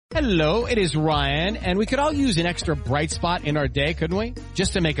Hello, it is Ryan, and we could all use an extra bright spot in our day, couldn't we?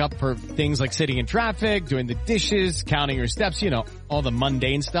 Just to make up for things like sitting in traffic, doing the dishes, counting your steps, all the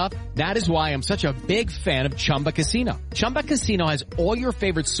mundane stuff. That is why I'm such a big fan of Chumba Casino. Chumba Casino has all your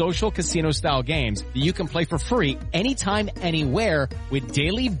favorite social casino-style games that you can play for free anytime, anywhere with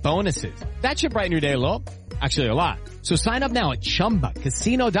daily bonuses. That should brighten your day a little. Actually, a lot. So sign up now at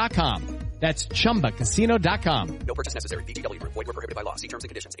ChumbaCasino.com. That's ChumbaCasino.com. No purchase necessary. VGW Group. Void where prohibited by law. See terms and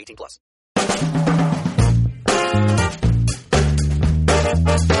conditions. 18+.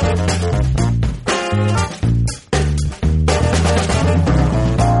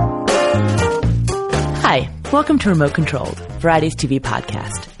 Hi, welcome to Remote Controlled, Variety's TV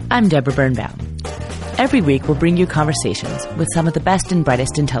podcast. I'm Deborah Birnbaum. Every week, we'll bring you conversations with some of the best and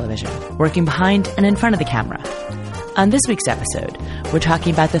brightest in television, working behind and in front of the camera. On this week's episode, we're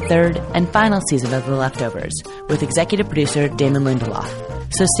talking about the third and final season of The Leftovers with executive producer Damon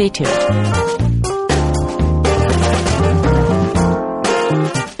Lindelof. So stay tuned.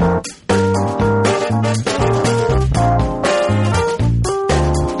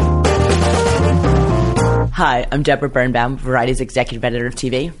 Hi, I'm Deborah Birnbaum, Variety's executive editor of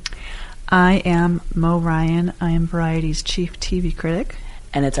TV. I am Mo Ryan. I am Variety's chief TV critic.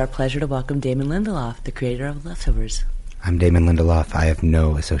 And it's our pleasure to welcome Damon Lindelof, the creator of Leftovers. I'm Damon Lindelof. I have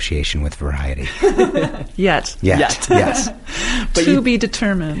no association with Variety. Yet. Yes. But to be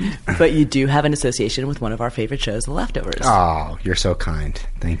determined. But you do have an association with one of our favorite shows, The Leftovers. Oh, you're so kind.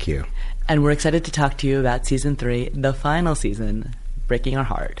 Thank you. And we're excited to talk to you about Season 3, the final season, Breaking Our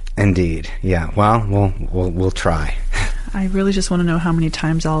Heart. Indeed. Yeah. Well, we'll try. I really just want to know how many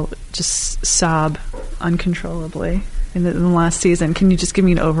times I'll just sob uncontrollably in the last season. Can you just give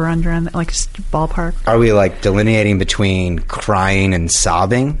me an over-under on that, like just ballpark? Are we delineating between crying and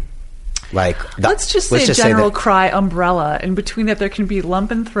sobbing? Let's just say general cry umbrella, and between that there can be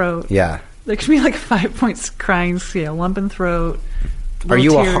lump in throat. Yeah. There can be 5 points crying scale, lump in throat. Are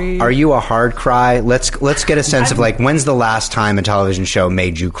you a hard cry? Let's get a sense of when's the last time a television show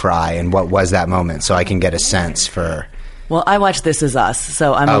made you cry, and what was that moment, so I can get a sense for. Well, I watched This Is Us,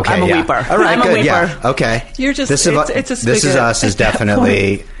 so I'm a weeper. All right, I'm good. a weeper. Yeah, okay. You're just it's a spigot. This Is Us is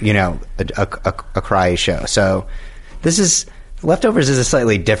definitely a cry show. So Leftovers is a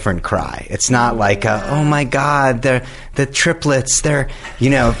slightly different cry. It's not like oh my God, they're the triplets. They've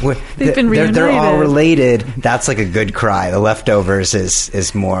been reunited. They're all related. That's like a good cry. The Leftovers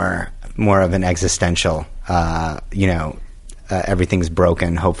is more of an existential. Everything's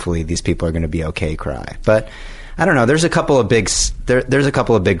broken. Hopefully, these people are going to be okay. Cry, but. I don't know. There's a couple of big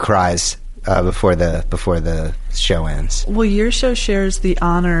cries before the show ends. Well, your show shares the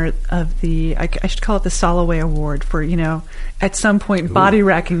honor of the I should call it the Soloway Award for at some point body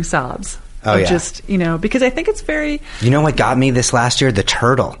racking sobs. Oh yeah. Just because I think it's very. You know what got me this last year? The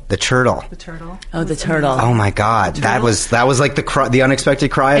turtle. The turtle. Oh, the turtle. Oh my God, that was like the unexpected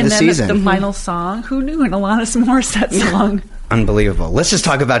cry of the season. And then the final song. Who knew an Alanis Morissette song? Unbelievable. Let's just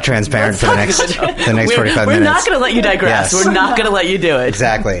talk about Transparent for the next 45 minutes. We're not going to let you digress. Yes. We're not going to let you do it.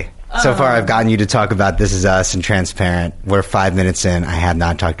 Exactly. So far, I've gotten you to talk about This Is Us and Transparent. We're 5 minutes in. I have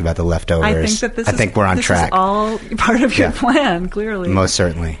not talked about The Leftovers. I think we're on track. This is all part of your plan, clearly. Most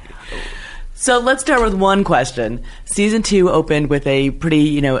certainly. So let's start with one question. Season 2 opened with a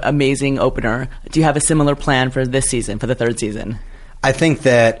pretty, amazing opener. Do you have a similar plan for this season, for the third season? I think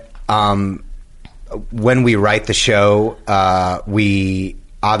that when we write the show, we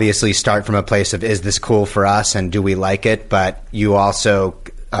obviously start from a place of, is this cool for us and do we like it? But you also,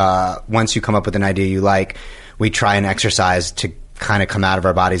 once you come up with an idea you like, we try and exercise to kind of come out of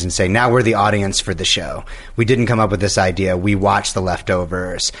our bodies and say, now we're the audience for the show. We didn't come up with this idea. We watched The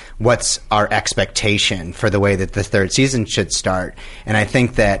Leftovers. What's our expectation for the way that the third season should start? And I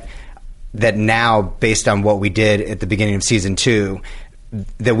think that now, based on what we did at the beginning of season 2,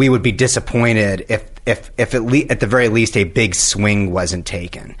 that we would be disappointed if at the very least a big swing wasn't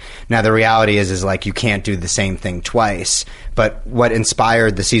taken. Now the reality is you can't do the same thing twice. But what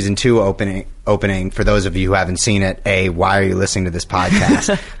inspired the season 2 opening for those of you who haven't seen it, A, why are you listening to this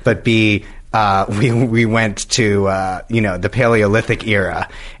podcast? But B, we went to the Paleolithic era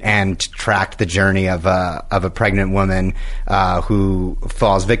and tracked the journey of a pregnant woman who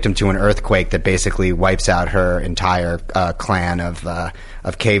falls victim to an earthquake that basically wipes out her entire clan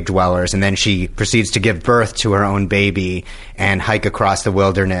of cave dwellers, and then she proceeds to give birth to her own baby and hike across the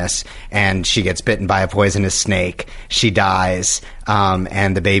wilderness, and she gets bitten by a poisonous snake. She dies,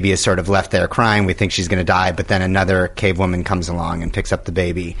 and the baby is sort of left there crying. We think she's going to die, but then another cave woman comes along and picks up the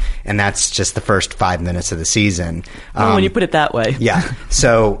baby, and that's just the first 5 minutes of the season. When you put it that way. Yeah.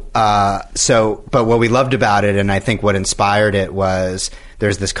 But what we loved about it, and I think what inspired it, was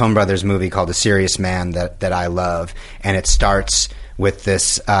there's this Coen Brothers movie called A Serious Man that I love, and it starts with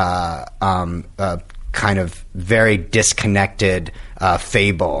this kind of very disconnected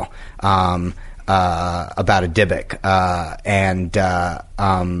fable about a Dybbuk, and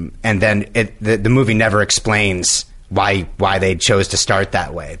then the movie never explains why they chose to start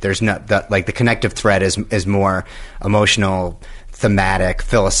that way. There's no the connective thread is more emotional, thematic,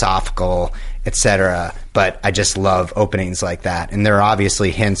 philosophical, etc. But I just love openings like that, and there are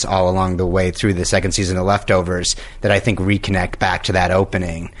obviously hints all along the way through the second season of Leftovers that I think reconnect back to that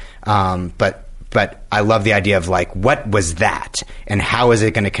opening. But I love the idea of like, what was that, and how is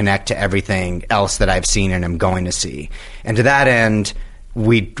it going to connect to everything else that I've seen and am going to see? And to that end,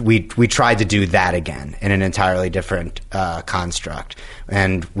 we tried to do that again in an entirely different construct,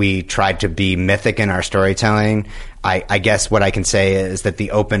 and we tried to be mythic in our storytelling. I guess what I can say is that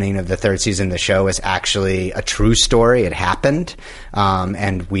the opening of the third season of the show is actually a true story. It happened,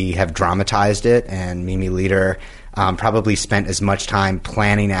 and we have dramatized it, and Mimi Leder probably spent as much time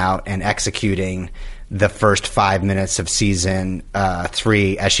planning out and executing the first 5 minutes of season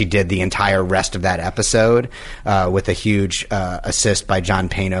 3 as she did the entire rest of that episode, with a huge assist by John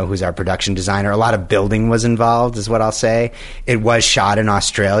Pano, who's our production designer. A lot of building was involved, is what I'll say. It was shot in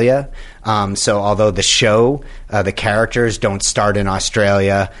Australia, so although the show, the characters don't start in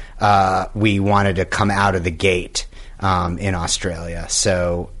Australia, we wanted to come out of the gate in Australia.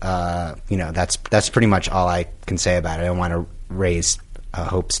 So, that's pretty much all I can say about it. I don't want to raise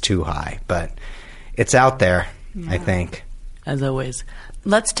hopes too high, but it's out there, I think. As always.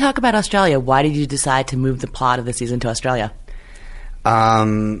 Let's talk about Australia. Why did you decide to move the plot of the season to Australia?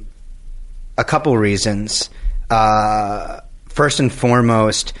 A couple reasons. First and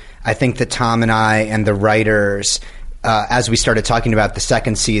foremost, I think that Tom and I and the writers, as we started talking about the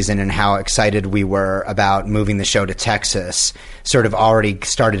second season and how excited we were about moving the show to Texas, sort of already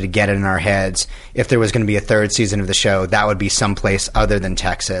started to get it in our heads, if there was going to be a third season of the show, that would be someplace other than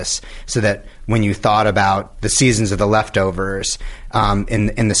Texas, so that when you thought about the seasons of The Leftovers,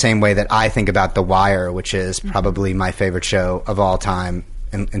 in the same way that I think about The Wire, which is probably my favorite show of all time,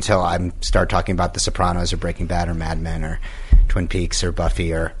 until I start talking about The Sopranos or Breaking Bad or Mad Men or Twin Peaks or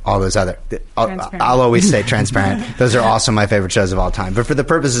Buffy or all those other... I'll always say Transparent. Those are also my favorite shows of all time. But for the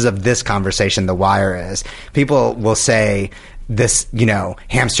purposes of this conversation, The Wire is. People will say this,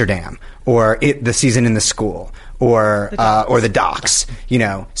 Hamsterdam, or the season in the school, or the docks,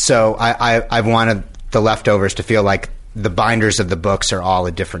 So I've wanted The Leftovers to feel like the binders of the books are all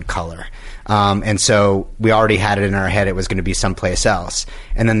a different color. And so we already had it in our head it was going to be someplace else.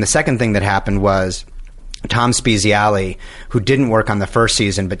 And then the second thing that happened was Tom Spezialy, who didn't work on the first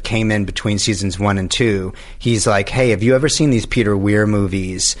season but came in between seasons 1 and 2, he's like, hey, have you ever seen these Peter Weir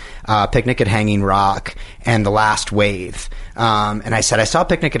movies, Picnic at Hanging Rock and The Last Wave? And I said, I saw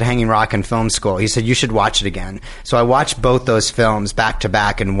Picnic at Hanging Rock in film school. He said, you should watch it again. So I watched both those films back to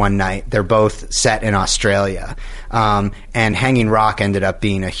back in one night. They're both set in Australia. And Hanging Rock ended up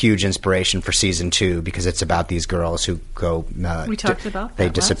being a huge inspiration for season 2 because it's about these girls who go... we talked about that they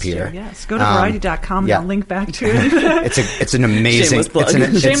disappear. Last year, yes. Go to Variety.com and I'll link back to it. It's an amazing...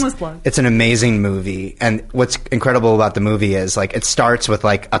 Shameless plug. It's an amazing movie. And what's incredible about the movie is, it starts with,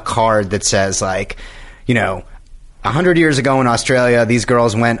 a card that says, 100 years ago in Australia, these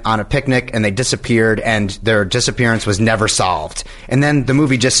girls went on a picnic and they disappeared, and their disappearance was never solved. And then the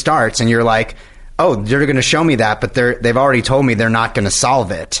movie just starts, and you're like, oh, they're going to show me that, but they've already told me they're not going to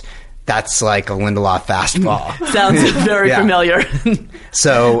solve it. That's like a Lindelof fastball. Sounds very familiar.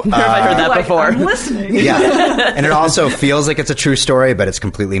 So, where have I heard that before? I'm listening. Yeah. And it also feels like it's a true story, but it's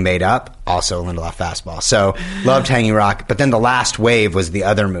completely made up. Also a Lindelof fastball. So, loved Hanging Rock. But then The Last Wave was the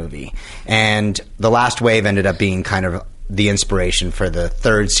other movie. And The Last Wave ended up being kind of the inspiration for the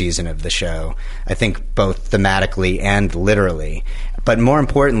third season of the show. I think both thematically and literally. But more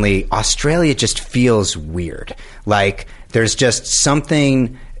importantly, Australia just feels weird. There's just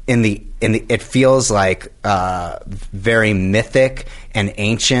something... it feels like very mythic and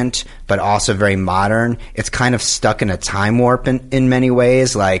ancient, but also very modern. It's kind of stuck in a time warp in many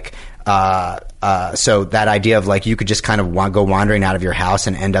ways. So that idea of you could just kind of go wandering out of your house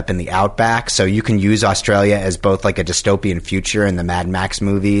and end up in the outback. So you can use Australia as both a dystopian future in the Mad Max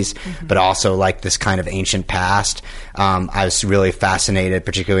movies, but also this kind of ancient past. I was really fascinated,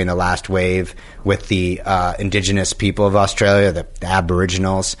 particularly in The Last Wave, with the indigenous people of Australia, the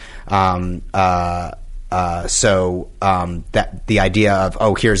Aboriginals. That the idea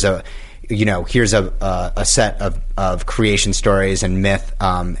of, here's a set of creation stories and myth,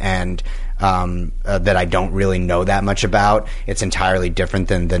 and that I don't really know that much about. It's entirely different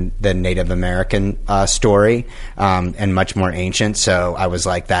than the Native American story, and much more ancient. So I was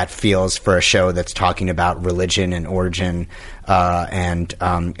like, that feels, for a show that's talking about religion and origin, and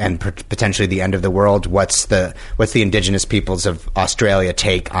potentially the end of the world. What's the indigenous peoples of Australia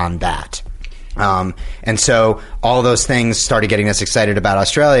take on that? And so all those things started getting us excited about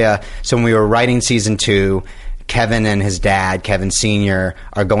Australia. So when we were writing season 2, Kevin and his dad, Kevin Sr.,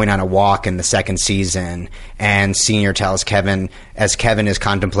 are going on a walk in the second season, and Sr. tells Kevin, as Kevin is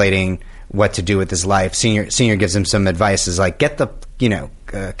contemplating what to do with his life, Sr. gives him some advice, is like, get the,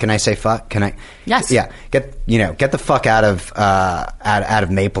 can I say fuck? Can I? Yes. Yeah. Get the fuck out of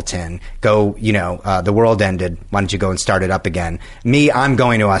Mapleton. Go, the world ended. Why don't you go and start it up again? Me, I'm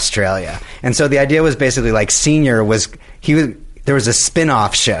going to Australia. And so the idea was basically like Sr. There was a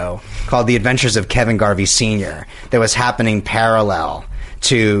spin-off show called The Adventures of Kevin Garvey Sr. that was happening parallel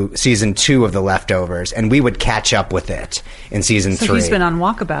to season 2 of The Leftovers, and we would catch up with it in season 3. So he's been on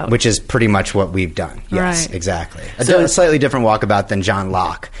Walkabout. Which is pretty much what we've done. Yes, right. Exactly. A slightly different Walkabout than John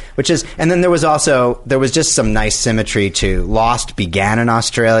Locke, and then there was just some nice symmetry to Lost began in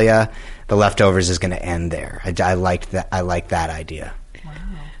Australia. The Leftovers is going to end there. I liked that. I liked that idea. Wow.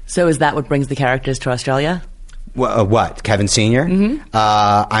 So is that what brings the characters to Australia? What? Kevin Sr.? Mm-hmm.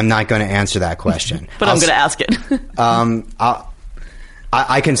 I'm not going to answer that question. But I'm going to ask it.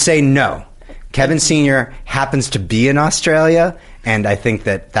 I can say no. Kevin Sr. happens to be in Australia, and I think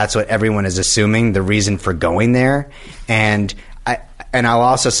that's what everyone is assuming, the reason for going there. And I'll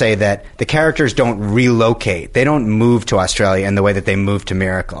also say that the characters don't relocate. They don't move to Australia in the way that they moved to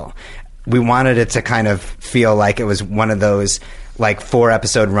Miracle. We wanted it to kind of feel like it was one of those like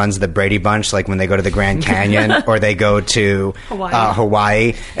 4-episode runs of the Brady Bunch, like when they go to the Grand Canyon or they go to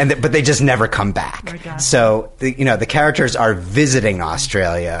Hawaii, but they just never come back. Oh, so the characters are visiting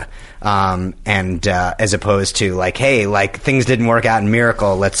Australia, and as opposed to like, hey, like things didn't work out in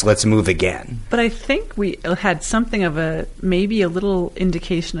Miracle, let's move again. But I think we had something of maybe a little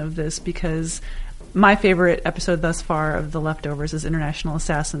indication of this, because my favorite episode thus far of The Leftovers is International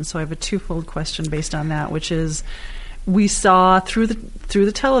Assassin. So I have a twofold question based on that, which is, we saw through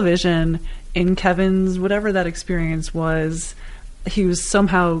the television in Kevin's whatever that experience was, he was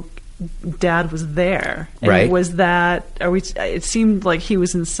somehow, Dad was there, and right? Was that? It seemed like he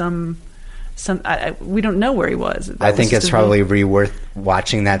was in some. We don't know where he was. I think it's probably worth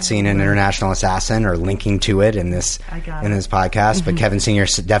watching that scene in International Assassin or linking to it in this podcast. Mm-hmm. But Kevin Sr.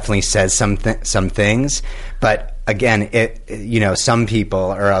 definitely says some things. But again, some people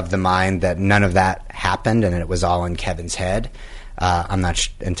are of the mind that none of that happened and it was all in Kevin's head. I'm not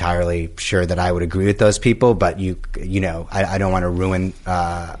entirely sure that I would agree with those people, but I don't want to ruin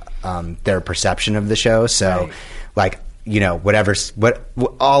their perception of the show. So, right.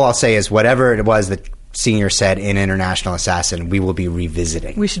 All I'll say is whatever it was that Senior said in International Assassin, we will be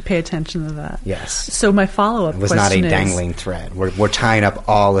revisiting. We should pay attention to that. Yes. So my follow-up question is... It was not a dangling thread. We're tying up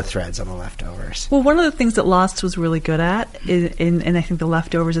all the threads on The Leftovers. Well, one of the things that Lost was really good at, and I think The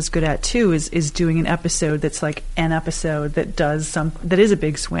Leftovers is good at too, is doing an episode that's like an episode that is a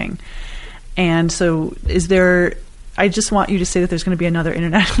big swing. And so is there... I just want you to say that there's going to be another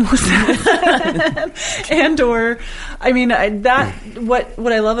International Assassin,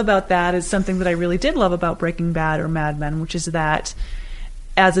 what I love about that is something that I really did love about Breaking Bad or Mad Men, which is that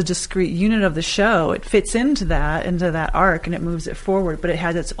as a discrete unit of the show, it fits into that arc and it moves it forward, but it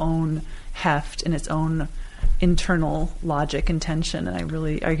has its own heft and its own internal logic and tension. And are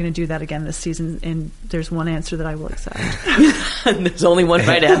you going to do that again this season? And there's one answer that I will accept. There's only one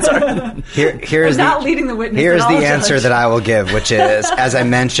right answer. Here's not leading the witness. Here's the answer that I will give, which is, as I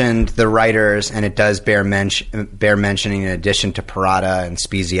mentioned, the writers, and it does bear mentioning, in addition to Parada and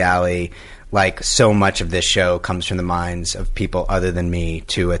Spezialy, like so much of this show comes from the minds of people other than me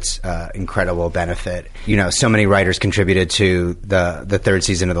to its incredible benefit. So many writers contributed to the third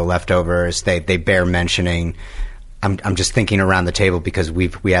season of The Leftovers. They bear mentioning. I'm just thinking around the table because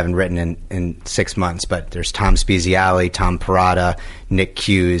we haven't written in 6 months, but there's Tom Spezialy, Tom Parada, Nick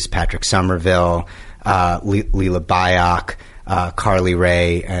Hughes, Patrick Somerville, Leela Bayok, Carly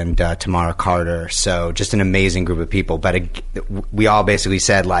Ray, and Tamara Carter. So just an amazing group of people. But we all basically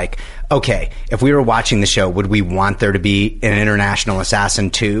said, like, okay, if we were watching the show, would we want there to be an International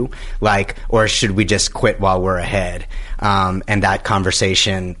Assassin too? Like, or should we just quit while we're ahead? And that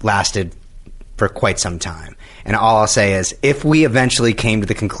conversation lasted for quite some time. And all I'll say is, if we eventually came to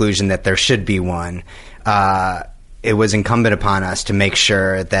the conclusion that there should be one, it was incumbent upon us to make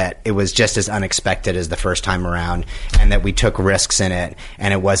sure that it was just as unexpected as the first time around, and that we took risks in it,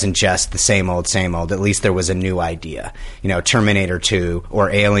 and it wasn't just the same old, same old. At least there was a new idea. Terminator 2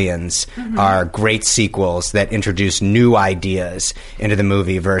 or Aliens are great sequels that introduce new ideas into the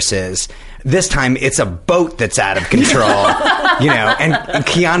movie versus this time it's a boat that's out of control, and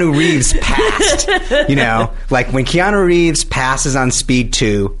Keanu Reeves passed, like when Keanu Reeves passes on Speed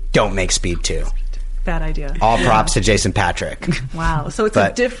 2, don't make Speed 2. Bad idea. All props to Jason Patrick. Wow. So it's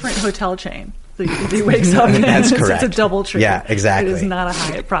a different hotel chain. So he wakes up and that's correct. It's a DoubleTree. Yeah, exactly. It is not a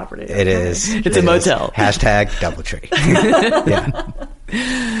Hyatt property. It is. It's a motel. Hashtag DoubleTree.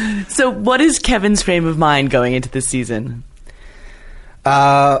 Yeah. So what is Kevin's frame of mind going into this season?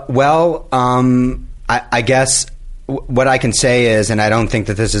 I guess what I can say is, and I don't think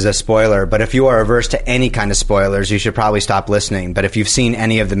that this is a spoiler, but if you are averse to any kind of spoilers, you should probably stop listening. But if you've seen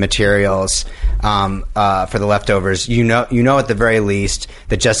any of the materials for The Leftovers, you know at the very least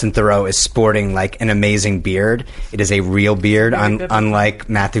that Justin Theroux is sporting like an amazing beard. It is a real beard, unlike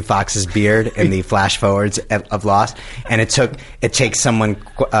Matthew Fox's beard in the flash forwards of Lost. And it takes someone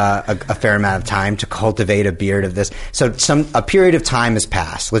a fair amount of time to cultivate a beard of this. So a period of time has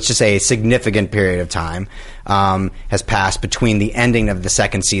passed. Let's just say a significant period of time has passed between the ending of the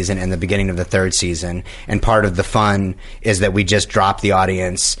second season and the beginning of the third season. And part of the fun is that we just drop the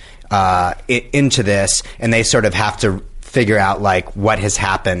audience into this, and they sort of have to figure out like what has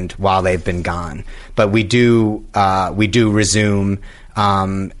happened while they've been gone. But we do resume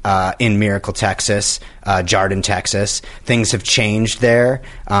in Miracle, Texas, Jardin, Texas. Things have changed there,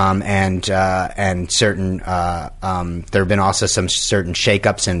 and certain there have been also some certain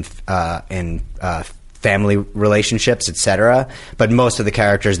shakeups in family relationships, etc. But most of the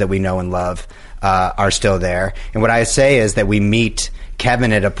characters that we know and love are still there. And what I say is that we meet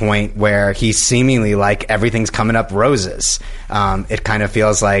Kevin at a point where he's seemingly like everything's coming up roses. It kind of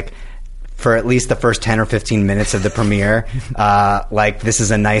feels like, for at least the first 10 or 15 minutes of the premiere, like this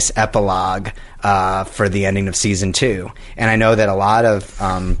is a nice epilogue for the ending of season 2. And I know that a lot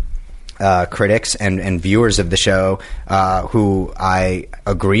of critics and viewers of the show who I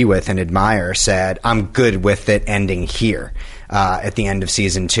agree with and admire said, I'm good with it ending here at the end of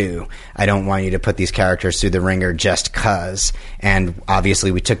season 2. I don't want you to put these characters through the ringer just 'cause. And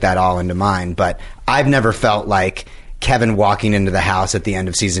obviously we took that all into mind. But I've never felt like Kevin walking into the house at the end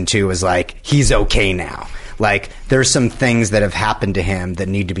of season 2 was like, he's okay now. Like, there's some things that have happened to him that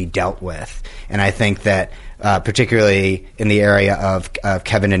need to be dealt with. And I think that particularly in the area of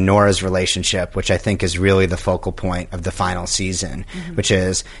Kevin and Nora's relationship, which I think is really the focal point of the final season, which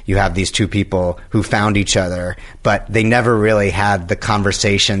is you have these two people who found each other, but they never really had the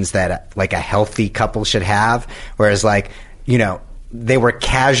conversations that like a healthy couple should have. Whereas they were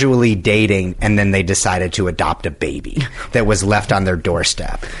casually dating, and then they decided to adopt a baby that was left on their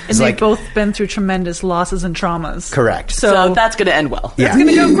doorstep. And they've both been through tremendous losses and traumas. Correct. So that's going to end well. Yeah. That's going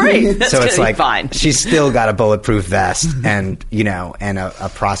to go great. That's so it's like fine. She's still got a bulletproof vest and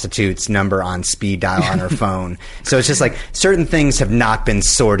a prostitute's number on speed dial on her phone. So it's just like certain things have not been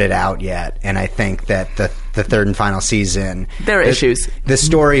sorted out yet, and I think that the third and final season, there are issues. The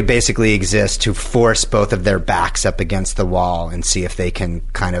story basically exists to force both of their backs up against the wall and see if they can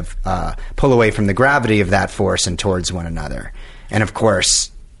kind of pull away from the gravity of that force and towards one another. And of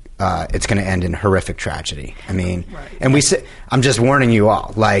course, it's going to end in horrific tragedy. I mean, and I'm just warning you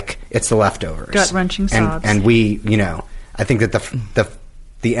all, like, it's The Leftovers. Gut-wrenching sobs. And we, I think that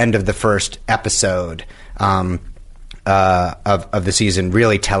the end of the first episode of the season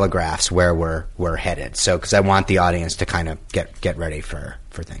really telegraphs where we're headed. So, because I want the audience to kind of get ready for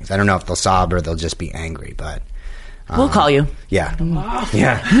things. I don't know if they'll sob or they'll just be angry, but we'll call you. Yeah,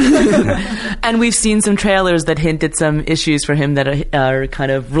 yeah. And we've seen some trailers that hint at some issues for him that are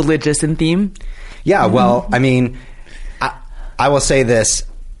kind of religious in theme. Yeah, well, I mean, I will say this: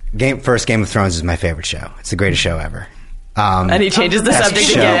 first Game of Thrones is my favorite show. It's the greatest show ever. And he changes the subject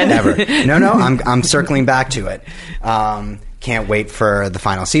show again. Ever. No, I'm circling back to it. Can't wait for the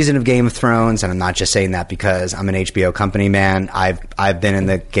final season of Game of Thrones, and I'm not just saying that because I'm an HBO company man. I've been in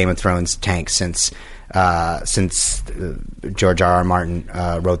the Game of Thrones tank since George R.R. Martin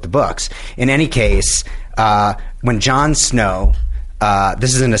wrote the books. In any case, when Jon Snow,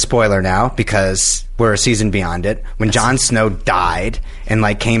 this isn't a spoiler now because we're a season beyond it. When Jon Snow died and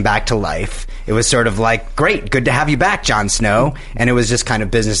came back to life, it was sort of like, great, good to have you back, Jon Snow. And it was just kind of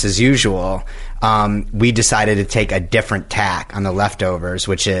business as usual. We decided to take a different tack on The Leftovers,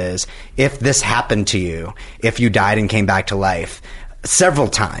 which is, if this happened to you, if you died and came back to life several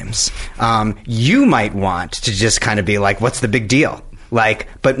times, you might want to just kind of be like, what's the big deal?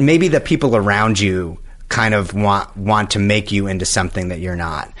 But maybe the people around you kind of want to make you into something that you're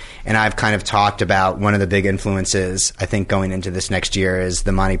not. And I've kind of talked about one of the big influences, I think, going into this next year is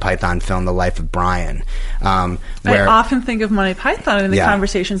the Monty Python film, The Life of Brian. I often think of Monty Python in the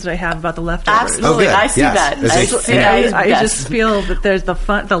conversations that I have about The Leftovers. Absolutely. I see that. I just feel that there's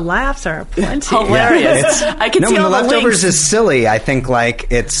the laughs are plenty. Hilarious. I can see when all The the Leftovers links. is silly, I think like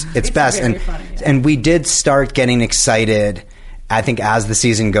it's best. very And funny, yeah. and we did start getting excited, I think, as the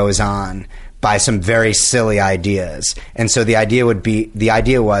season goes on, by some very silly ideas. And so the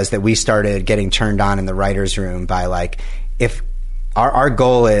idea was that we started getting turned on in the writer's room by like, if our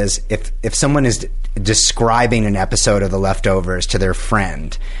goal is if someone is describing an episode of The Leftovers to their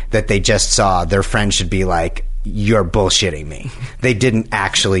friend that they just saw, their friend should be like, you're bullshitting me. They didn't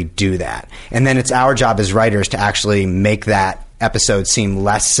actually do that. And then it's our job as writers to actually make that episode seem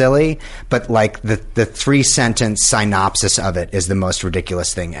less silly, but like the 3-sentence synopsis of it is the most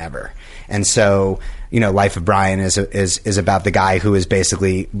ridiculous thing ever. And so, Life of Brian is about the guy who is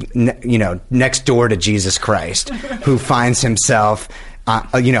basically, next door to Jesus Christ, who finds himself,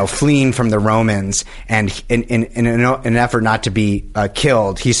 fleeing from the Romans, and in an effort not to be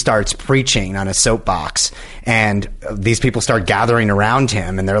killed, he starts preaching on a soapbox, and these people start gathering around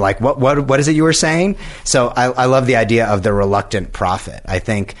him, and they're like, "What is it you were saying?" So I love the idea of the reluctant prophet. I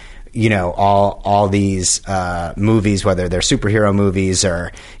think all these movies, whether they're superhero movies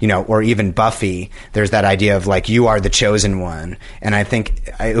or even Buffy, there's that idea of like, you are the chosen one. And I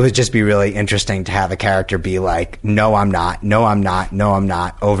think it would just be really interesting to have a character be like, no, I'm not, no, I'm not, no, I'm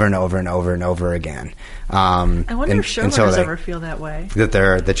not, over and over and over and over again. I wonder if showrunners ever feel that way. That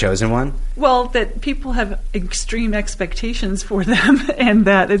they're the chosen one? Well, that people have extreme expectations for them and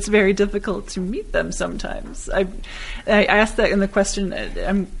that it's very difficult to meet them sometimes. I asked that in the question.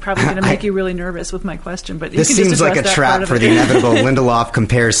 I'm probably going to make you really nervous with my question, but this seems like a trap for the inevitable Lindelof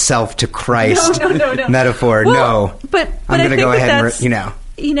compares self to Christ metaphor. Well, no. But I'm going to go ahead and,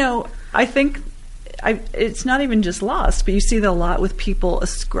 I think it's not even just Lost, but you see that a lot with people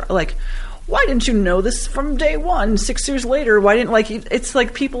like, why didn't you know this from day one? 6 years later, why didn't it's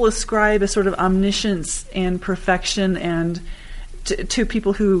like people ascribe a sort of omniscience and perfection and to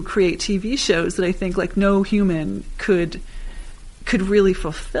people who create TV shows that I think like no human could really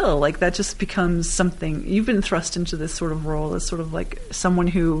fulfill. Like that just becomes something. You've been thrust into this sort of role as sort of like someone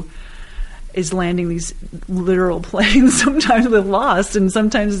who is landing these literal planes sometimes with Lost, and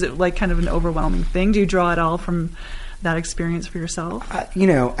sometimes it's like kind of an overwhelming thing. Do you draw it all from that experience for yourself?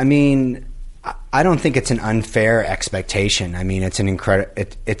 I don't think it's an unfair expectation. I mean, it's an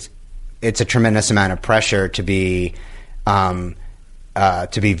it's a tremendous amount of pressure to be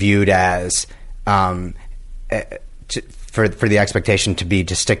viewed as for the expectation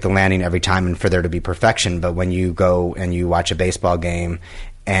to stick the landing every time and for there to be perfection. But when you go and you watch a baseball game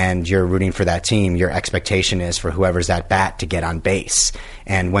and you're rooting for that team, your expectation is for whoever's at bat to get on base.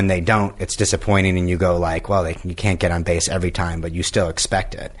 And when they don't, it's disappointing, and you go like, well, you can't get on base every time, but you still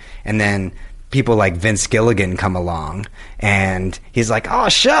expect it. And then people like Vince Gilligan come along, and he's like, oh,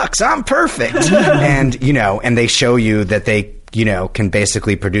 shucks, I'm perfect. and they show you that they, can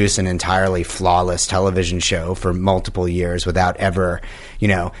basically produce an entirely flawless television show for multiple years without ever,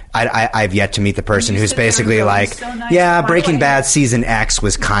 I've yet to meet the person who's basically like, so nice, Breaking Bad season X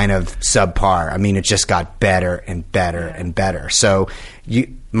was kind of subpar. I mean, it just got better and better and better. So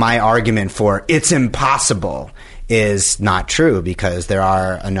my argument for it's impossible is not true, because there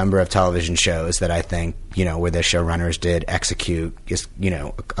are a number of television shows that I think, where the showrunners did execute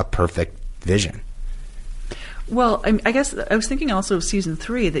a perfect vision. Well, I guess I was thinking also of season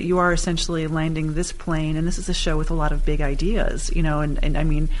 3 that you are essentially landing this plane, and this is a show with a lot of big ideas, and I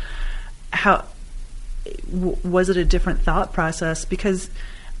mean, how was it a different thought process? Because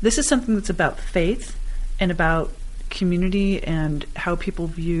this is something that's about faith and about community and how people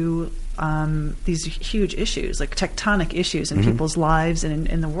view these huge issues, like tectonic issues in people's lives and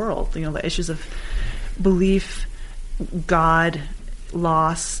in the world. The issues of belief, God,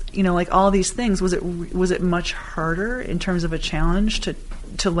 loss. Like all these things. Was it much harder in terms of a challenge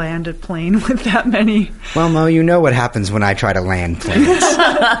to land a plane with that many? Well, Mo, you know what happens when I try to land planes.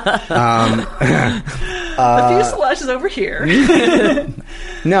 The fuselage is over here.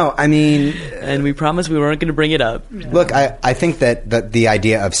 No, I mean... And we promised we weren't going to bring it up. Yeah. Look, I think that the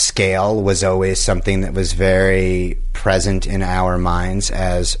idea of scale was always something that was very present in our minds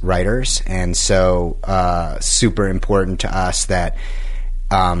as writers, and so super important to us that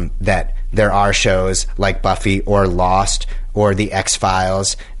there are shows like Buffy or Lost or the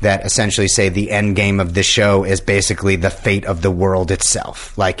X-Files that essentially say the end game of the show is basically the fate of the world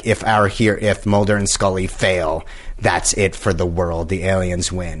itself. Like if Mulder and Scully fail, that's it for the world. The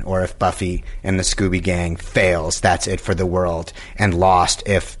aliens win. Or if Buffy and the Scooby Gang fails, that's it for the world. And Lost,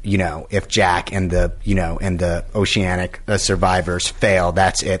 if Jack and the oceanic survivors fail,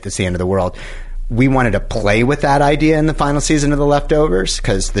 that's it. That's the end of the world. We wanted to play with that idea in the final season of The Leftovers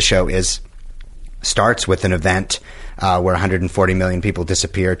because the show starts with an event where 140 million people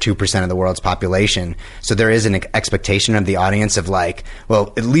disappear, 2% of the world's population. So there is an expectation of the audience of like,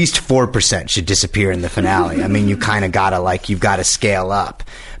 well, at least 4% should disappear in the finale. I mean, you kind of you've got to scale up.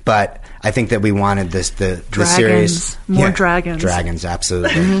 But I think that we wanted the series more dragons. Dragons,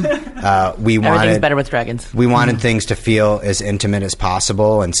 absolutely. Everything's better with dragons. We wanted things to feel as intimate as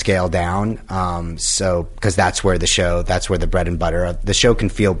possible and scale down. So because that's where the bread and butter of the show can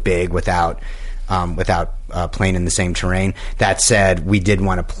feel big without playing in the same terrain. That said, we did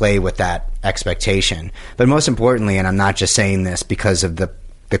want to play with that expectation. But most importantly, and I'm not just saying this because of the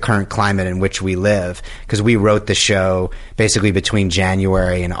current climate in which we live, because we wrote the show basically between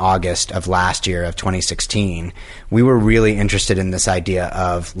January and August of last year, of 2016. We were really interested in this idea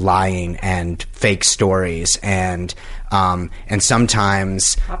of lying and fake stories and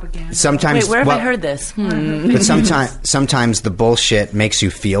sometimes propaganda. Wait, where have I heard this? But sometimes the bullshit makes you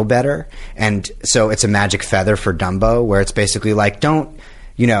feel better, and so it's a magic feather for Dumbo, where it's basically like, don't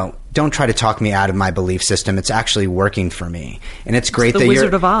try to talk me out of my belief system. It's actually working for me. And it's great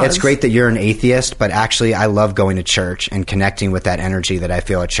it's great that you're an atheist, but actually I love going to church and connecting with that energy that I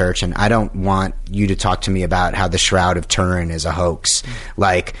feel at church. And I don't want you to talk to me about how the Shroud of Turin is a hoax.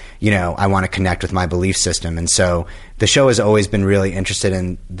 Like, I want to connect with my belief system. And so the show has always been really interested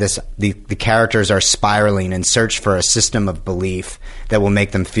in this. The characters are spiraling in search for a system of belief that will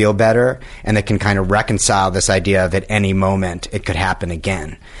make them feel better and that can kind of reconcile this idea of at any moment it could happen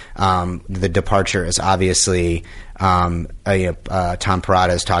again. The departure is obviously, Tom Perrotta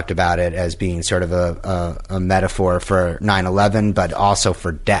has talked about it as being sort of a metaphor for 9/11, but also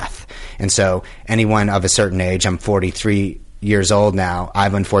for death. And so anyone of a certain age, I'm 43 years old now,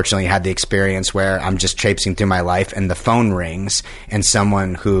 I've unfortunately had the experience where I'm just traipsing through my life and the phone rings and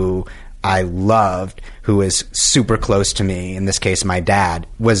someone who I loved, who is super close to me, in this case my dad,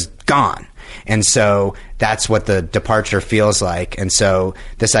 was gone. And so that's what the departure feels like. And so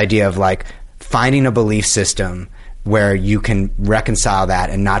this idea of like finding a belief system where you can reconcile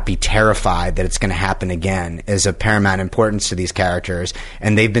that and not be terrified that it's going to happen again is of paramount importance to these characters.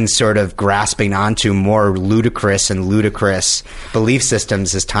 And they've been sort of grasping onto more ludicrous belief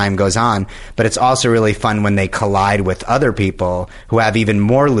systems as time goes on. But it's also really fun when they collide with other people who have even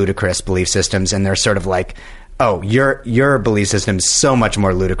more ludicrous belief systems, and they're sort of like, oh, your belief system is so much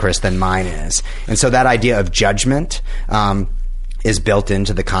more ludicrous than mine is. And so that idea of judgment is built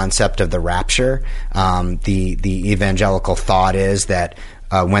into the concept of the rapture. The evangelical thought is that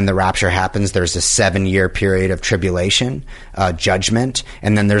when the rapture happens, there's a 7-year period of tribulation, judgment,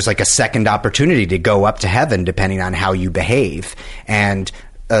 and then there's like a second opportunity to go up to heaven depending on how you behave. And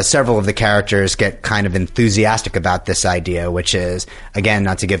several of the characters get kind of enthusiastic about this idea, which is, again,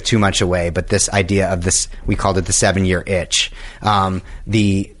 not to give too much away, but this idea of this, we called it the 7-year itch.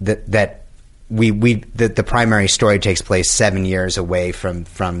 The primary story takes place 7 years away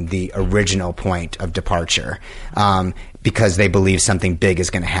from the original point of departure, because they believe something big is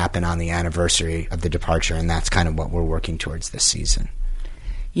going to happen on the anniversary of the departure, and that's kind of what we're working towards this season.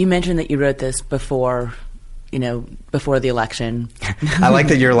 You mentioned that you wrote this before the election. I like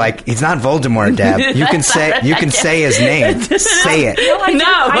that you're like, he's not Voldemort, Deb. You can say his name. Say it.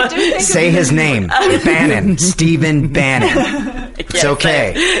 I do think say his name. Bannon. Stephen Bannon. It's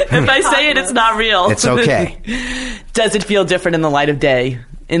okay. If I say it, it's not real. It's okay. Does it feel different in the light of day,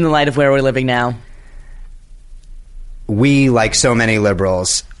 in the light of where we're living now? We, like so many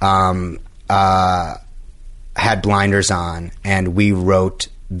liberals, had blinders on, and we wrote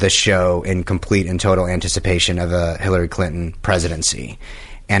the show in complete and total anticipation of a Hillary Clinton presidency.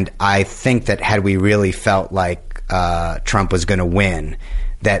 And I think that had we really felt like Trump was going to win,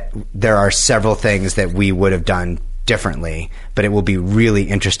 that there are several things that we would have done differently, but it will be really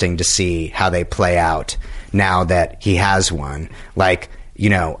interesting to see how they play out now that he has won. Like,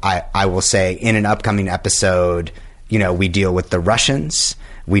 I will say in an upcoming episode, we deal with the Russians,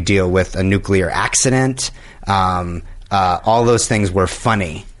 we deal with a nuclear accident, all those things were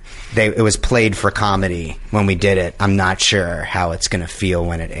funny. It was played for comedy when we did it. I'm not sure how it's going to feel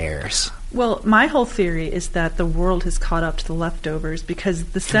when it airs. Well, my whole theory is that the world has caught up to The Leftovers, because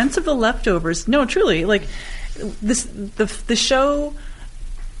the sense of The Leftovers, no, truly, like the show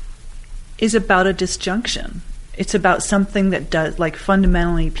is about a disjunction. it's about something that does, like,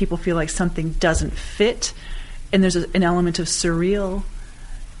 fundamentally people feel like something doesn't fit, and there's an element of surreal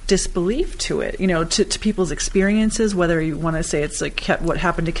disbelief to it, to people's experiences, whether you want to say it's like what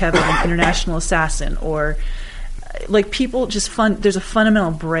happened to Kevin in International Assassin, or like people just there's a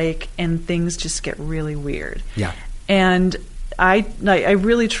fundamental break and things just get really weird. Yeah. And I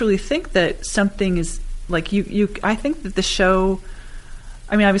really truly think that something is like I think that the show,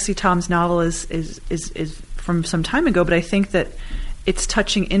 I mean, obviously Tom's novel is from some time ago, but I think that it's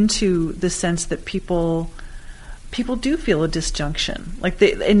touching into the sense that people do feel a disjunction.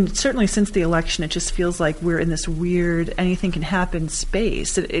 And certainly since the election, it just feels like we're in this weird anything can happen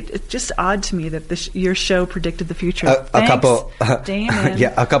space. It's just odd to me that your show predicted the future. A couple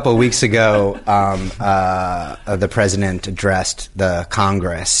of weeks ago, the president addressed the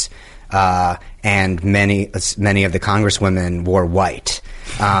Congress, and many of the congresswomen wore white.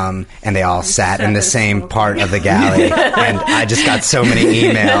 And they all sat in the same part of the galley. And I just got so many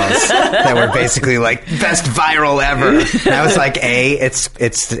emails that were basically like, best viral ever. And I was like, A, it's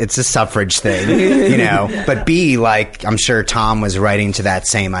a suffrage thing, but B, like, I'm sure Tom was writing to that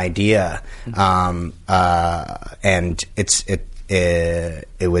same idea. And it's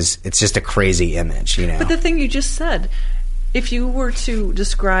just a crazy image, But the thing you just said, if you were to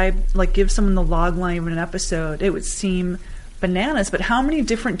describe, like, give someone the log line of an episode, it would seem bananas. But how many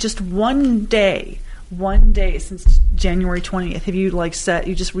different, just one day since January 20th, have you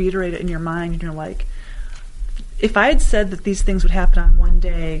you just reiterate it in your mind, and you're like, if I had said that these things would happen on one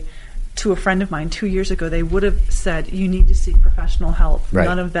day to a friend of mine 2 years ago, they would have said, you need to seek professional help. Right.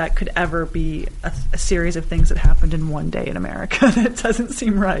 None of that could ever be a series of things that happened in one day in America. That doesn't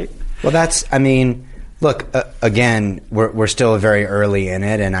seem right. Well, look, again, we're still very early in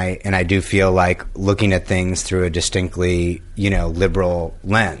it, and I do feel like looking at things through a distinctly, liberal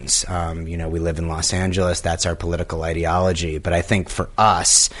lens. We live in Los Angeles. That's our political ideology. But I think for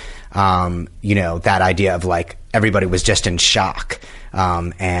us, that idea of like everybody was just in shock,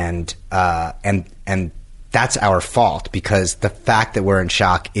 and that's our fault, because the fact that we're in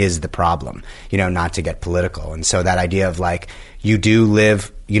shock is the problem. Not to get political, and so that idea of like you do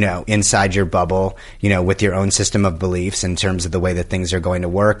live, inside your bubble, with your own system of beliefs in terms of the way that things are going to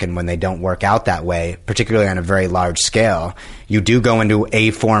work. And when they don't work out that way, particularly on a very large scale, you do go into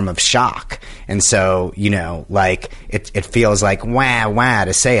a form of shock. And so, like it feels like wah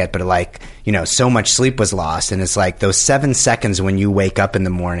to say it, but like, so much sleep was lost. And it's like those 7 seconds when you wake up in the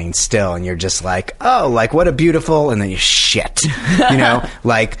morning still, and you're just like, oh, like what a beautiful, and then you shit,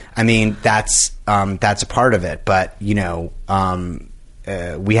 like, I mean, that's a part of it. But,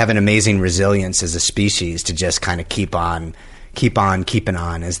 we have an amazing resilience as a species to just kind of keep on keeping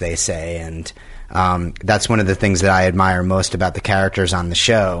on, as they say. And that's one of the things that I admire most about the characters on the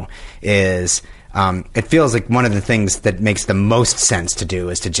show is it feels like one of the things that makes the most sense to do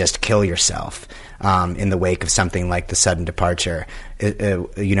is to just kill yourself in the wake of something like the sudden departure.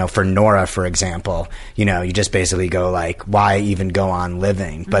 For Nora, for example, you just basically go like, why even go on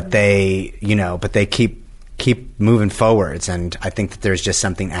living? Mm-hmm. But they keep moving forwards, and I think that there's just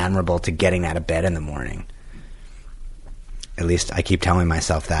something admirable to getting out of bed in the morning. At least I keep telling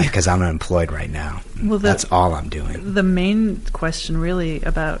myself that, because I'm unemployed right now. Well, that's all I'm doing. The main question really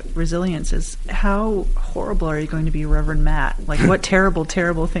about resilience is, how horrible are you going to be, Reverend Matt? Like, what terrible,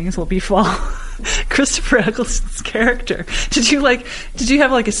 terrible things will befall Christopher Eccleston's character? Did you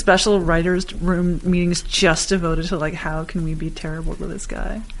have like a special writers' room meetings just devoted to like, how can we be terrible to this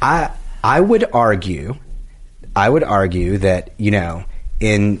guy? I would argue that,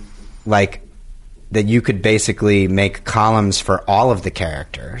 in like, that you could basically make columns for all of the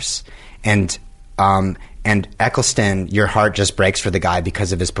characters, and Eccleston, your heart just breaks for the guy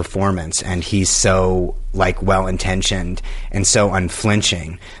because of his performance, and he's so like well-intentioned and so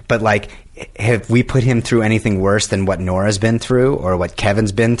unflinching. But like, have we put him through anything worse than what Nora's been through, or what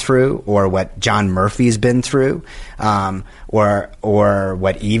Kevin's been through, or what John Murphy's been through, or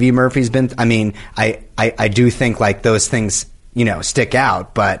what Evie Murphy's been I mean, I do think like those things, stick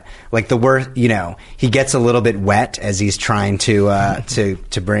out, but like the worst, he gets a little bit wet as he's trying to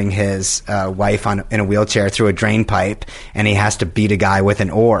bring his wife in a wheelchair through a drain pipe, and he has to beat a guy with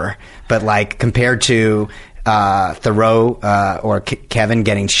an oar. But like, compared to Thoreau or Kevin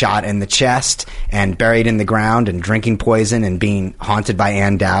getting shot in the chest and buried in the ground and drinking poison and being haunted by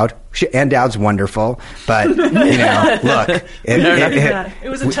Ann Dowd. Ann Dowd's wonderful, but look, it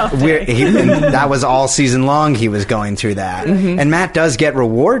was a tough day. That was all season long. He was going through that, mm-hmm. And Matt does get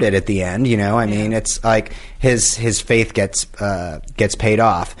rewarded at the end. I mean, it's like his faith gets paid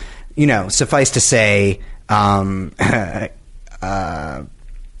off.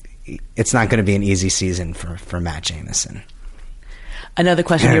 it's not going to be an easy season for Matt Jameson. Another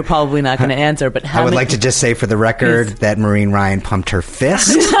question you're probably not going to answer, but I would like to just say for the record that Maureen Ryan pumped her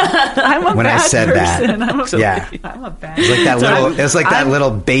fist I'm a when bad I said person. that. I'm a bad It was like that little. It was like that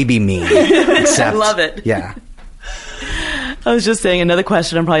little baby me. I love it. Yeah. I was just saying another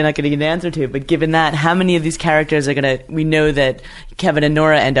question I'm probably not going to get an answer to, but given that, how many of these characters are going to, we know that Kevin and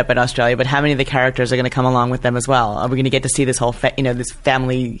Nora end up in Australia, but how many of the characters are going to come along with them as well? Are we going to get to see this whole, this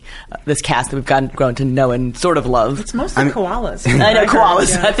family, this cast that we've grown to know and sort of love? It's mostly koalas. I know, koalas.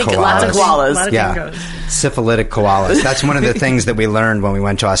 Yeah. I think lots of koalas. A lot of dingoes. Syphilitic koalas. That's one of the things that we learned when we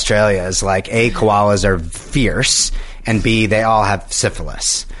went to Australia is like, A, koalas are fierce, and B, they all have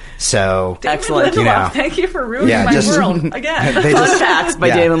syphilis. So excellent. Thank you for ruining my world again. Fun facts by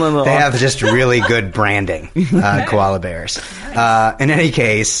Damon Lindelof. They have just really good branding, koala bears. Nice. In any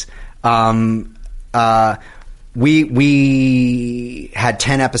case, we had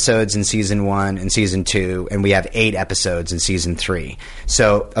 10 episodes in season 1 and season 2, and we have 8 episodes in season 3.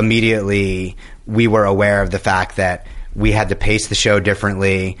 So immediately we were aware of the fact that we had to pace the show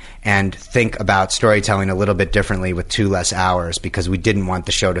differently and think about storytelling a little bit differently with 2 less hours because we didn't want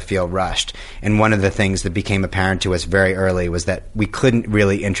the show to feel rushed. And one of the things that became apparent to us very early was that we couldn't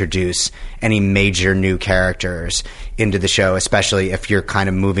really introduce any major new characters into the show, especially if you're kind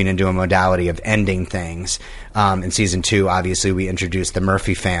of moving into a modality of ending things. In season 2, obviously, we introduced the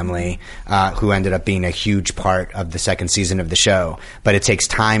Murphy family, who ended up being a huge part of the second season of the show. But it takes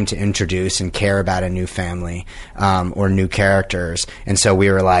time to introduce and care about a new family or new characters. And so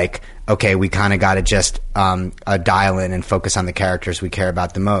we were like, okay, we kind of got to just dial in and focus on the characters we care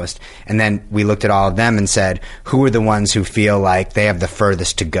about the most. And then we looked at all of them and said, who are the ones who feel like they have the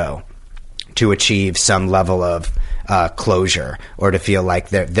furthest to go to achieve some level of closure, or to feel like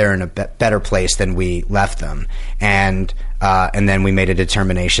they're in a better place than we left them, and then we made a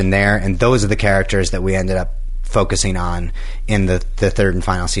determination there, and those are the characters that we ended up focusing on in the third and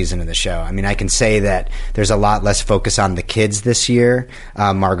final season of the show. I mean, I can say that there's a lot less focus on the kids this year.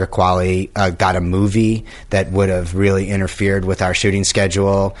 Margaret Qualley got a movie that would have really interfered with our shooting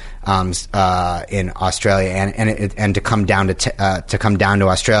schedule in Australia, and to come down to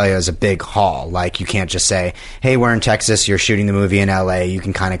Australia is a big haul. Like, you can't just say, "Hey, we're in Texas. You're shooting the movie in LA." You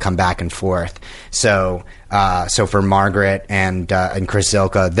can kind of come back and forth. So for Margaret and Chris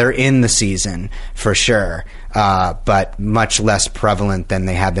Zilka, they're in the season for sure, but much less prevalent than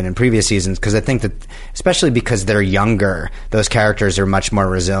they have been in previous seasons. Because I think that, especially because they're younger, those characters are much more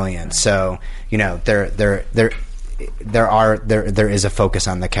resilient. So there is a focus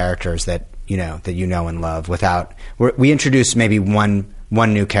on the characters that you know and love. We introduced maybe one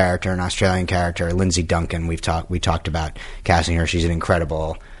new character, an Australian character, Lindsay Duncan. We talked about casting her. She's an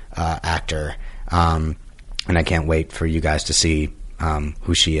incredible actor. And I can't wait for you guys to see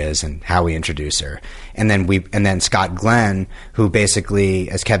who she is and how we introduce her. And then Scott Glenn, who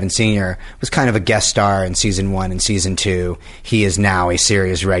basically, as Kevin Sr., was kind of a guest star in season 1 and season 2. He is now a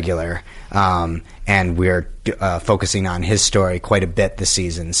series regular, and we're focusing on his story quite a bit this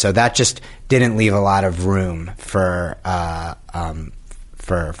season. So that just didn't leave a lot of room for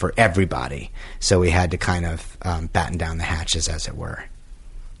everybody. So we had to kind of batten down the hatches, as it were.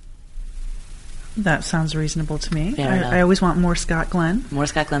 That sounds reasonable to me. I always want more Scott Glenn. More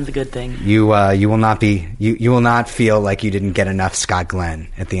Scott Glenn's a good thing. You will not feel like you didn't get enough Scott Glenn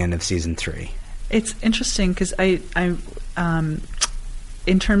at the end of season 3. It's interesting because I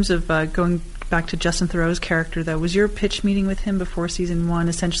in terms of going back to Justin Theroux's character, though, was your pitch meeting with him before season 1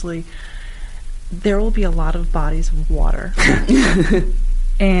 essentially, there will be a lot of bodies of water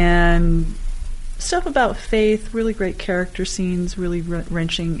and stuff about faith, really great character scenes, really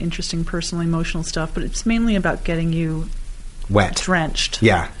wrenching, interesting, personal, emotional stuff, but it's mainly about getting you wet, drenched,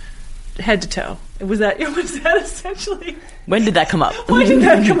 head to toe. Was that essentially? When did that come up? When did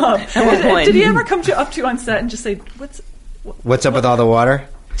that come up? At what point? Did he ever come up to you on set and just say, "What's up with all the water"?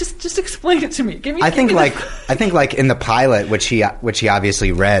 Just explain it to me. I think like in the pilot, which he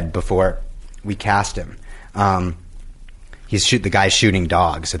obviously read before we cast him. The guy's shooting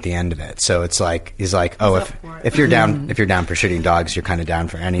dogs at the end of it, so it's like he's like, "Oh, if you're down for shooting dogs, you're kind of down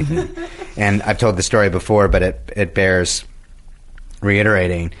for anything." And I've told the story before, but it bears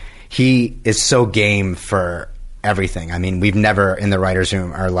reiterating. He is so game for everything. I mean, we've never in the writers'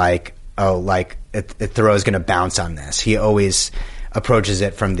 room are like, "Oh, like Theroux's going to bounce on this." He always approaches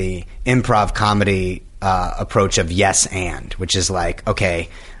it from the improv comedy approach of yes and, which is like, okay,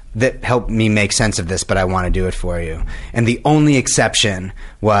 that helped me make sense of this, but I want to do it for you. And the only exception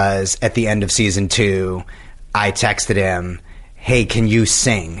was at the end of season 2, I texted him, "Hey, can you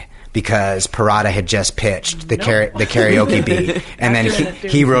sing?" because Parada had just pitched the karaoke beat, and then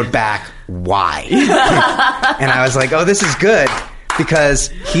he wrote back, "Why?" And I was like, "Oh, this is good because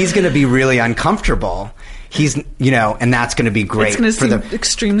he's going to be really uncomfortable." He's, and that's going to be great. It's going to seem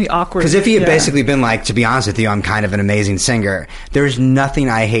extremely awkward. Because if he had basically been like, to be honest with you, I'm kind of an amazing singer. There's nothing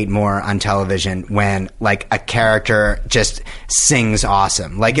I hate more on television when like a character just sings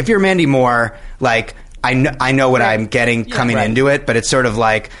awesome. Like if you're Mandy Moore, like I know what I'm getting coming into it, but it's sort of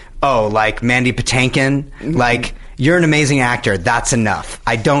like, oh, like Mandy Patinkin, like you're an amazing actor. That's enough.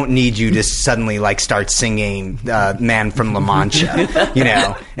 I don't need you to suddenly like start singing "Man from La Mancha,"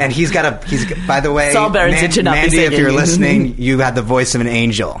 And he's by the way, Saul Berenson should not be Mandy, singing. if you're listening, you had the voice of an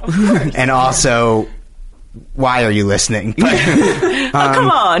angel, and also, why are you listening? But, come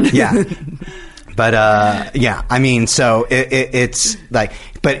on. Yeah. But I mean, so it's like,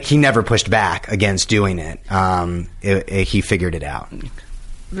 but he never pushed back against doing it. He figured it out.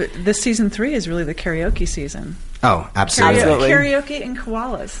 This season 3 is really the karaoke season. Oh, absolutely. Karaoke and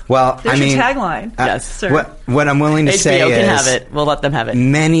koalas. Well, there's I mean, your tagline. Yes, sir. What I'm willing to say HBO is, can have it. We'll let them have it.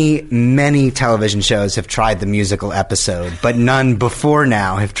 Many television shows have tried the musical episode, but none before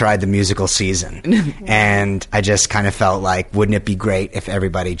now have tried the musical season. And I just kind of felt like, wouldn't it be great if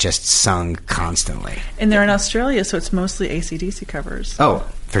everybody just sung constantly? And they're in Australia, so it's mostly AC/DC covers. Oh,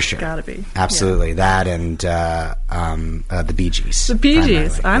 for sure. Gotta be. Absolutely. Yeah. That and the Bee Gees. The Bee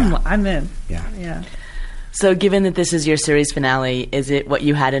Gees. primarily. I'm in. Yeah. So given that this is your series finale, is it what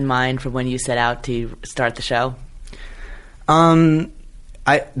you had in mind from when you set out to start the show?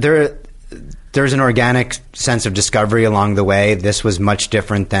 There's an organic sense of discovery along the way. This was much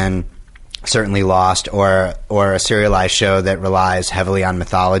different than certainly Lost or a serialized show that relies heavily on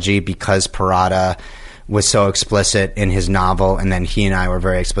mythology, because Parada was so explicit in his novel, and then he and I were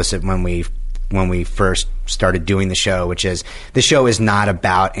very explicit when we first started doing the show, which is the show is not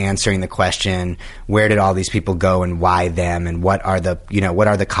about answering the question, where did all these people go and why them, and what are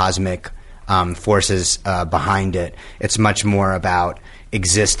the cosmic forces behind it. It's much more about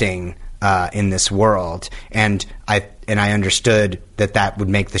existing in this world, and I understood that would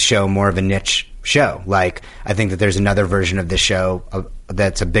make the show more of a niche show. Like, I think that there's another version of this show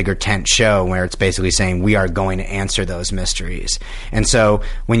that's a bigger tent show where it's basically saying we are going to answer those mysteries. And so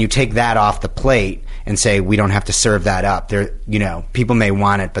when you take that off the plate and say we don't have to serve that up, there, people may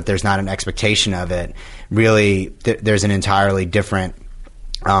want it, but there's not an expectation of it. Really, there's an entirely different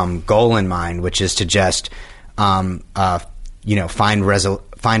goal in mind, which is to just find a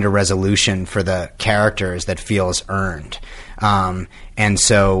resolution for the characters that feels earned. And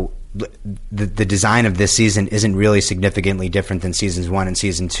so the design of this season isn't really significantly different than seasons 1 and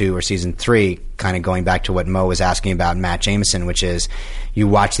season 2 or season 3, kind of going back to what Mo was asking about Matt Jameson, which is you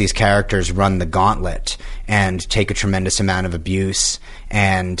watch these characters run the gauntlet and take a tremendous amount of abuse,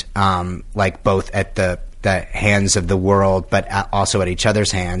 and both at the hands of the world, but also at each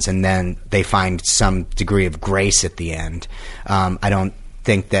other's hands, and then they find some degree of grace at the end. I don't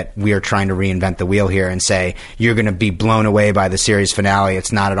think that we are trying to reinvent the wheel here and say you're going to be blown away by the series finale.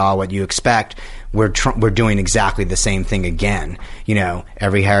 It's not at all what you expect. We're doing exactly the same thing again.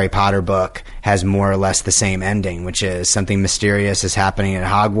 Every Harry Potter book has more or less the same ending, which is something mysterious is happening at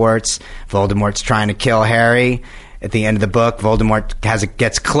Hogwarts. Voldemort's trying to kill Harry. At the end of the book, Voldemort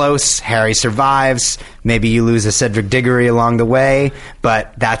gets close. Harry survives. Maybe you lose a Cedric Diggory along the way,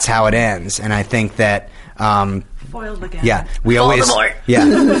 but that's how it ends. And I think that Foiled again. yeah, we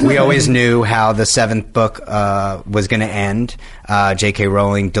always knew how the 7th book was going to end. J.K.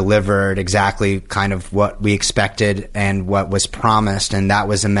 Rowling delivered exactly kind of what we expected and what was promised, and that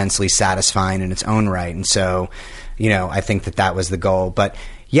was immensely satisfying in its own right. And so, I think that was the goal. But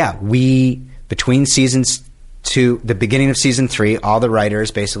yeah, between seasons 2, the beginning of season 3, all the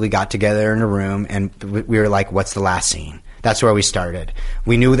writers basically got together in a room, and we were like, what's the last scene? That's where we started.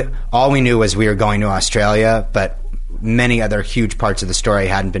 We knew that all we knew was we were going to Australia, but many other huge parts of the story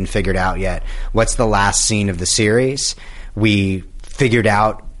hadn't been figured out yet. What's the last scene of the series? We figured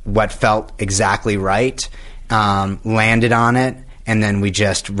out what felt exactly right, landed on it, and then we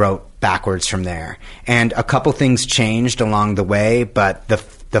just wrote backwards from there. And a couple things changed along the way, but the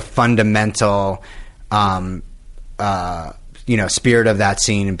fundamental spirit of that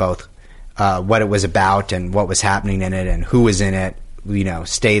scene, in both what it was about and what was happening in it and who was in it,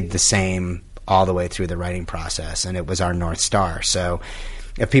 stayed the same all the way through the writing process, and it was our North Star. So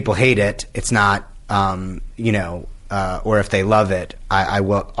if people hate it, it's not, or if they love it,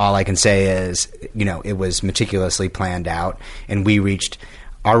 all I can say is, it was meticulously planned out, and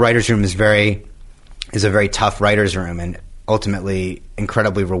our writer's room is a very tough writer's room, and ultimately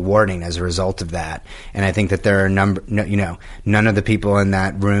incredibly rewarding as a result of that. And I think that there are none of the people in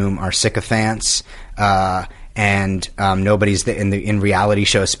that room are sycophants, and nobody's in reality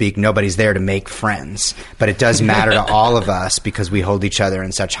show speak, nobody's there to make friends. But it does matter to all of us because we hold each other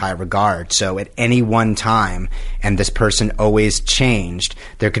in such high regard. So at any one time, and this person always changed,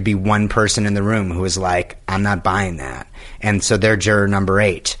 there could be one person in the room who is like, I'm not buying that. And so they're juror number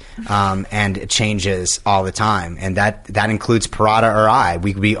 8. And it changes all the time. And that includes Parada or I.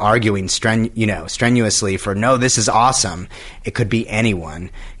 We could be arguing strenuously for, no, this is awesome. It could be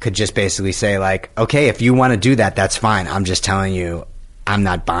anyone. Could just basically say like, okay, if you want to do that, that's fine. I'm just telling you, I'm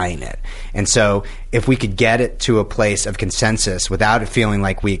not buying it. And so if we could get it to a place of consensus without it feeling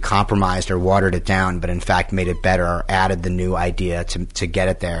like we compromised or watered it down, but in fact made it better or added the new idea to get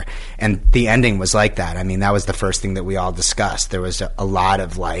it there. And the ending was like that. I mean, that was the first thing that we all discussed. There was a lot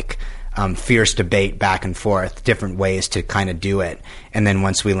of like fierce debate back and forth, different ways to kind of do it. And then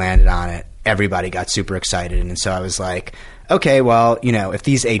once we landed on it, everybody got super excited. And so I was like, okay, well, if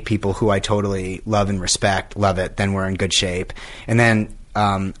these 8 people who I totally love and respect love it, then we're in good shape. And then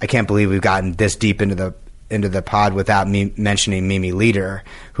I can't believe we've gotten this deep into the pod without me mentioning Mimi Leder,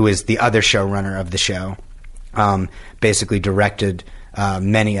 who is the other showrunner of the show. Basically directed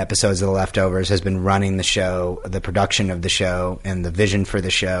many episodes of The Leftovers, has been running the show, the production of the show, and the vision for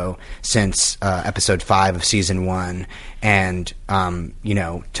the show since episode 5 of season 1, and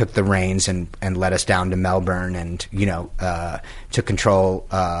took the reins and led us down to Melbourne, and took control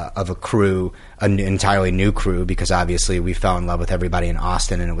of a crew, an entirely new crew, because obviously we fell in love with everybody in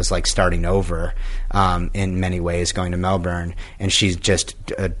Austin, and it was like starting over in many ways going to Melbourne. And she just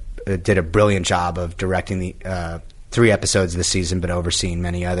did a brilliant job of directing the 3 episodes this season, but overseeing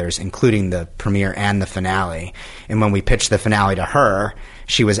many others, including the premiere and the finale. And when we pitched the finale to her,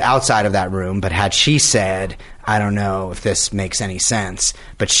 she was outside of that room, but had she said, I don't know if this makes any sense,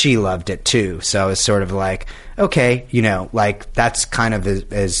 but she loved it too. So it's sort of like, okay, like that's kind of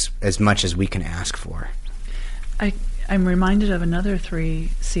as much as we can ask for. I'm reminded of another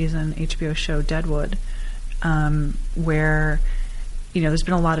 3-season HBO show, Deadwood, where, there's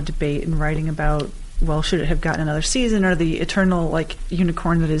been a lot of debate and writing about, well, should it have gotten another season, or the eternal like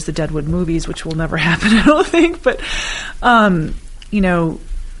unicorn that is the Deadwood movies, which will never happen, I don't think. But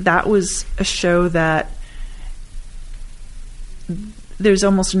that was a show that there's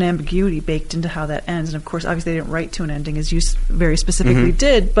almost an ambiguity baked into how that ends. And of course, obviously, they didn't write to an ending, as you very specifically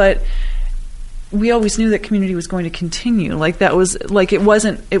did, but we always knew that Community was going to continue. Like that was like it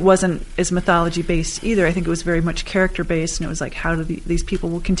wasn't as mythology based either. I think it was very much character based, and it was like how do these people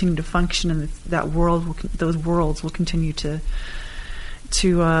will continue to function, and that those worlds will continue to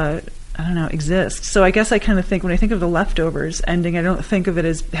exist. So I guess I kind of think when I think of The Leftovers ending, I don't think of it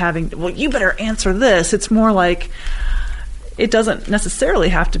as having, well, you better answer this. It's more like it doesn't necessarily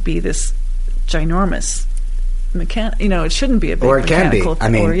have to be this ginormous. It shouldn't be a big or it can be. Thing, I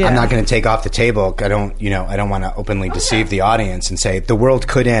mean, I'm not going to take off the table. I don't want to openly deceive the audience and say the world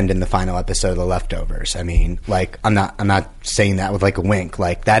could end in the final episode of The Leftovers. I mean, like I'm not saying that with like a wink.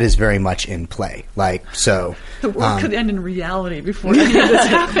 Like that is very much in play. Like so, the world could end in reality before any of this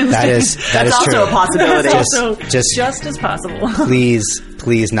happens. That's also true. a possibility. That's also just as possible.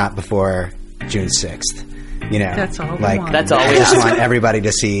 please, not before June 6th. That's all. That's all. I just want everybody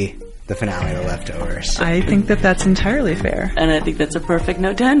to see the finale of The Leftovers. I think that's entirely fair. And I think that's a perfect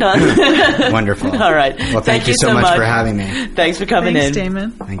note to end on. Wonderful. All right. Well, thank you so much for having me. Thanks for coming Thanks, in.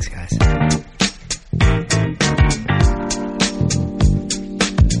 Damon. Thanks, guys.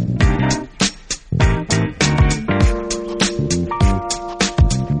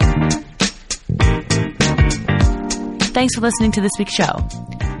 Thanks for listening to this week's show.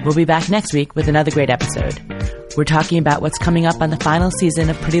 We'll be back next week with another great episode. We're talking about what's coming up on the final season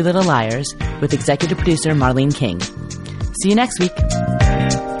of Pretty Little Liars with executive producer Marlene King. See you next week.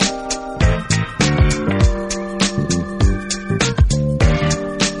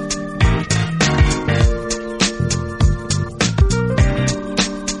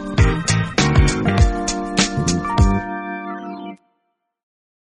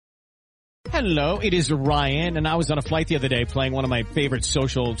 Hello, it is Ryan, and I was on a flight the other day playing one of my favorite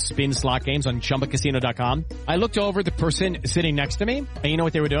social spin slot games on ChumbaCasino.com. I looked over the person sitting next to me, and you know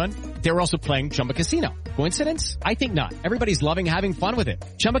what they were doing? They were also playing Chumba Casino. Coincidence? I think not. Everybody's loving having fun with it.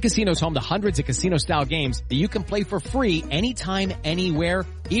 Chumba Casino is home to hundreds of casino-style games that you can play for free anytime, anywhere,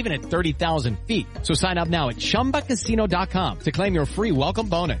 even at 30,000 feet. So sign up now at ChumbaCasino.com to claim your free welcome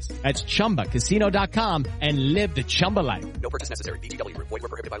bonus. That's ChumbaCasino.com and live the Chumba life. No purchase necessary. VGW Group. Void where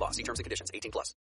prohibited by law. See terms and conditions. 18+.